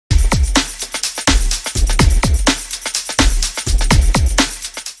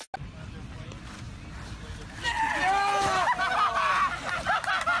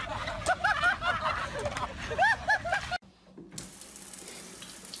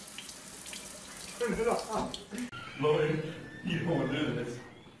Turn it off. Lloyd, you don't want to do this.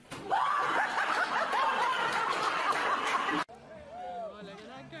 Oh, look at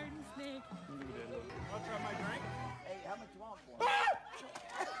that garden snake. Want to try my drink? Hey, how much you want for it?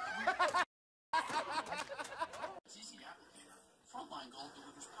 It's easy applicator. Frontline gold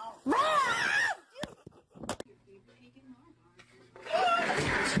delivers power.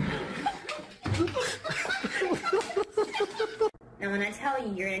 Now when I tell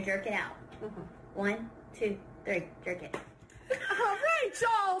you, you're gonna jerk it out. 1, 2, 3, jerk it. Oh,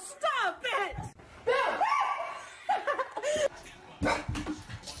 Rachel, stop it!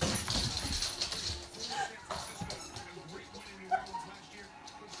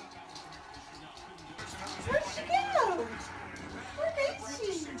 Where'd she go? Where is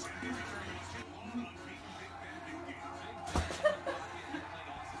she?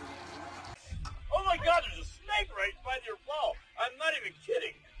 Oh my God, there's a snake right by your wall. I'm not even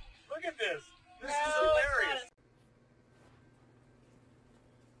kidding. Look at this. This is hilarious.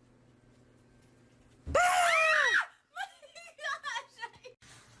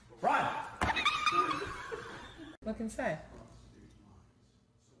 Run! Look inside.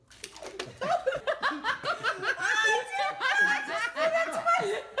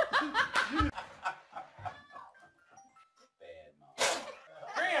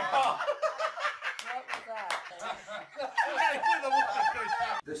 Grandpa! What was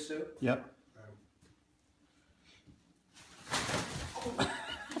that? This suit? Yep.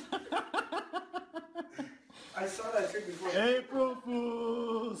 I saw that trick before. April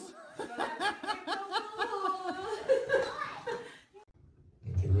Fools!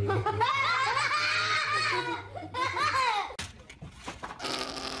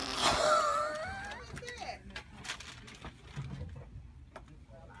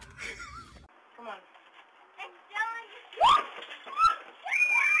 Come on.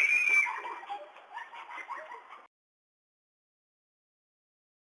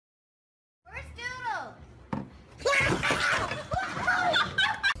 Where's Doodle?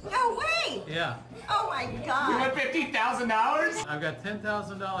 No way! Yeah. Oh my You God! want $50,000? I've got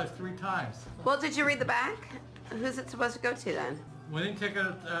 $10,000 3 times. Well, did you read the back? Who's it supposed to go to then? Winning ticket,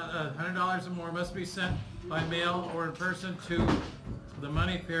 $100 or more must be sent by mail or in person to the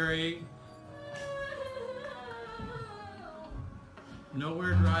Money Ferry,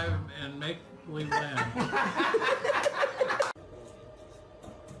 Nowhere Drive, and Make Believe Land.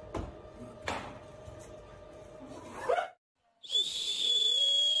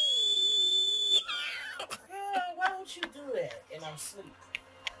 Why would you do that in our sleep?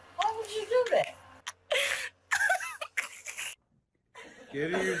 Why would you do that?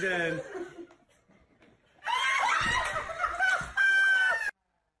 Get in your den.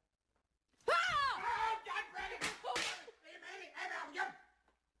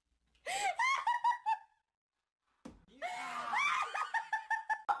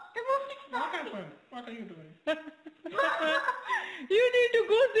 What are you doing? You need to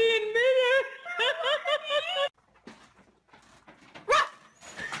go see in mirror.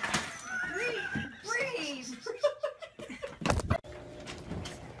 Breathe!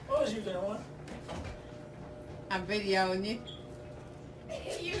 What was you doing? I'm videoing you.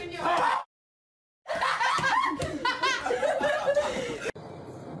 You and your... Up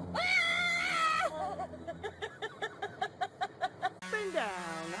and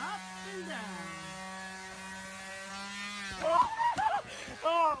down, up and down.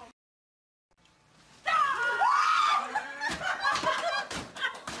 Oh!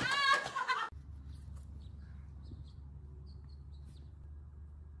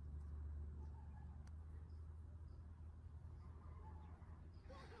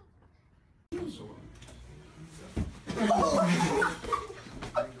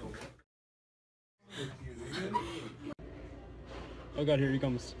 Oh God, here he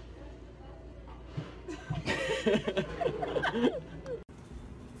comes.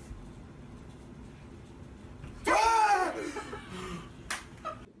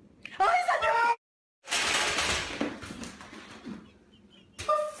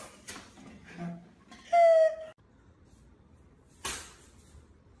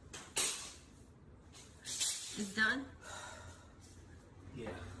 It's done? Yeah.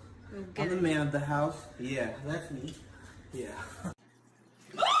 Get I'm the it. man of the house. Yeah, that's me. Yeah.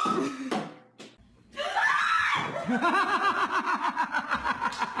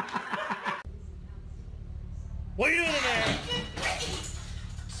 What are you doing there?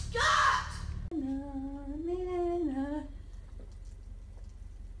 Scott!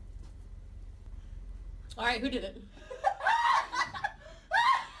 All right, who did it?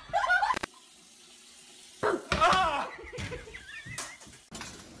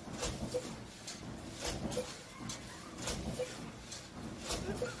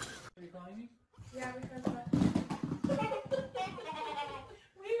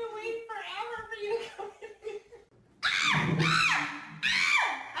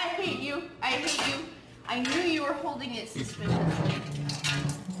 holding it suspiciously.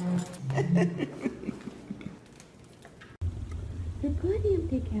 They're good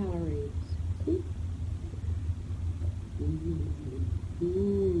empty calories.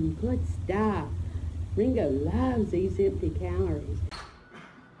 Good stuff. Ringo loves these empty calories.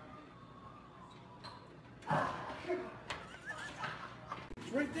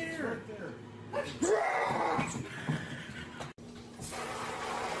 It's right there. It's right there.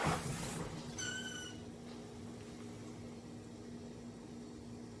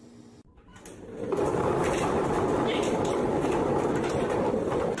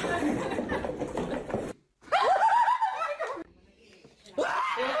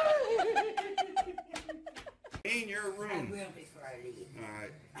 In your room. I will before I leave. All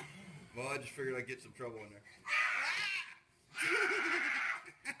right. Well, I just figured I'd get some trouble in there.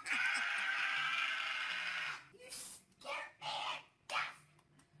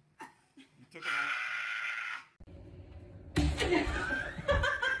 You took it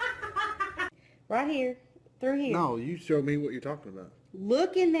out. Right here. Through here. No, you show me what you're talking about.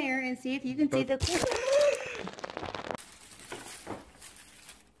 Look in there and see if you can see the...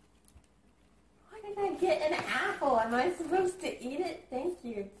 Why did I get an apple? Am I supposed to eat it? Thank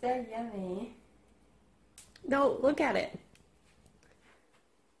you. It's so yummy. No, look at it.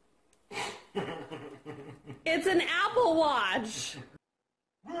 It's an Apple Watch.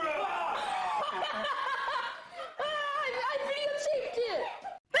 I videotaped it.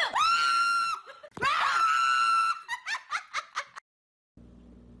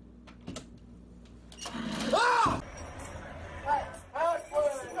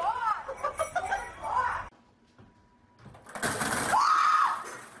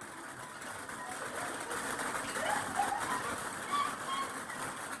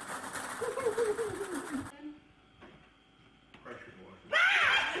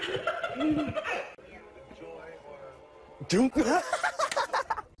 Don't.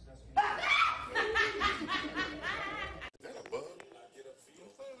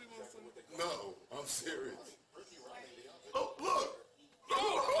 No, I'm serious. Oh, look!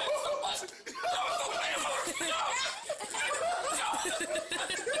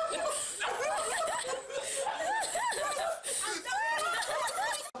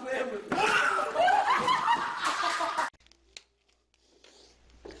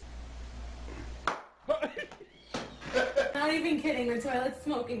 Not even kidding, the toilet's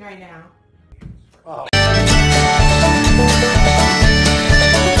smoking right now.